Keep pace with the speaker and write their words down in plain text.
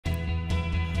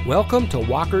Welcome to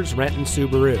Walker's Renton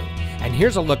Subaru, and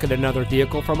here's a look at another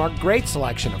vehicle from our great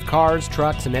selection of cars,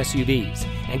 trucks, and SUVs,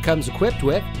 and comes equipped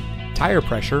with tire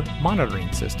pressure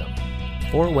monitoring system,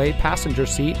 4-way passenger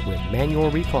seat with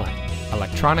manual recline,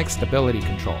 electronic stability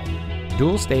control,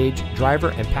 dual stage driver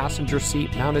and passenger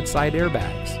seat mounted side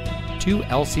airbags, 2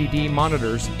 LCD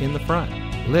monitors in the front,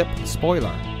 lip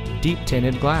spoiler, deep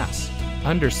tinted glass,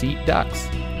 underseat ducts,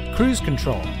 cruise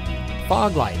control,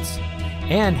 fog lights,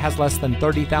 and has less than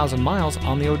 30,000 miles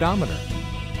on the odometer.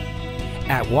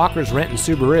 At Walker's Renton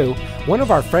Subaru, one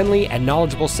of our friendly and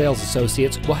knowledgeable sales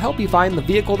associates will help you find the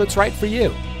vehicle that's right for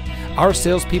you. Our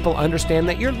salespeople understand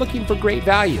that you're looking for great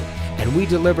value, and we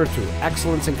deliver through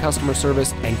excellence in customer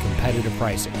service and competitive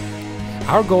pricing.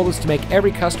 Our goal is to make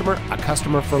every customer a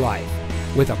customer for life.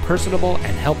 With a personable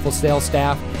and helpful sales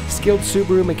staff, skilled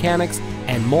Subaru mechanics,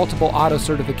 and multiple auto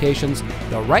certifications,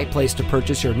 the right place to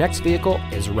purchase your next vehicle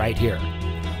is right here.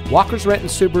 Walker's Renton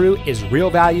Subaru is real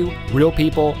value, real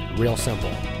people, real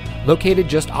simple. Located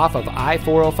just off of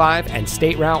I-405 and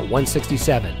State Route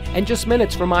 167, and just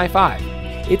minutes from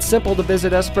I-5. It's simple to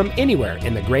visit us from anywhere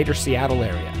in the greater Seattle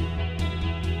area.